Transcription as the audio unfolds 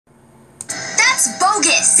That's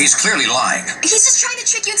bogus. He's clearly lying. He's just trying to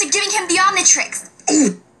trick you into giving him the Omnitrix.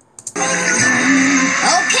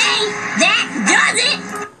 Okay, that does it.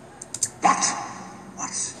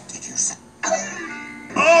 What did you say?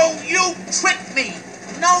 Oh, you tricked me!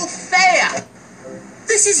 No fair!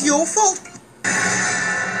 This is your fault.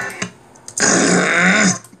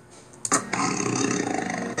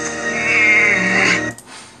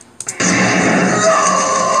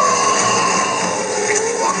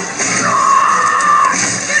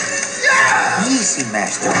 Easy,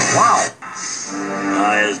 Master. Wow.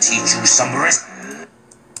 I'll teach you some rest.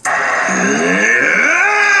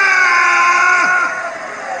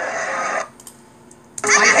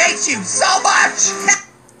 I hate you so much!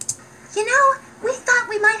 You know, we thought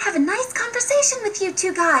we might have a nice conversation with you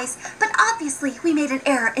two guys, but obviously we made an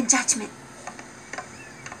error in judgment.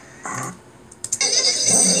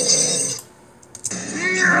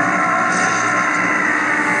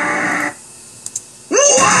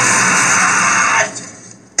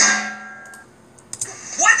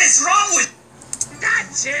 What is wrong with...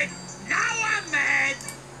 That's it! Now I'm mad!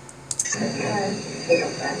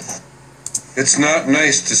 It's not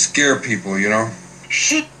nice to scare people, you know?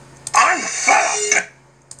 Shit! I'm fed up!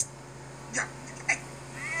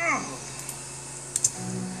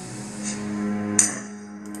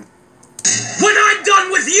 When I'm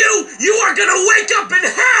done with you, you are gonna wake up in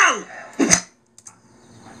hell!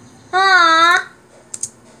 Aww.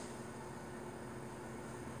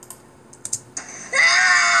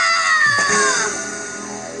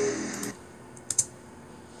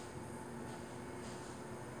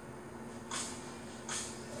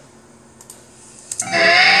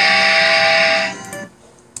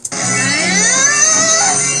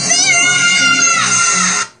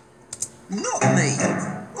 Not me.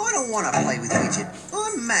 I don't want to play with Widget.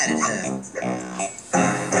 I'm mad at her.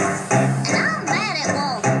 And I'm mad at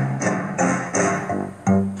Wolf.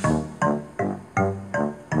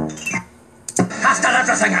 After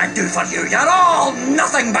everything I do for you, you're all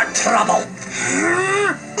nothing but trouble.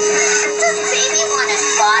 Does baby want a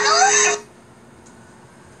bottle?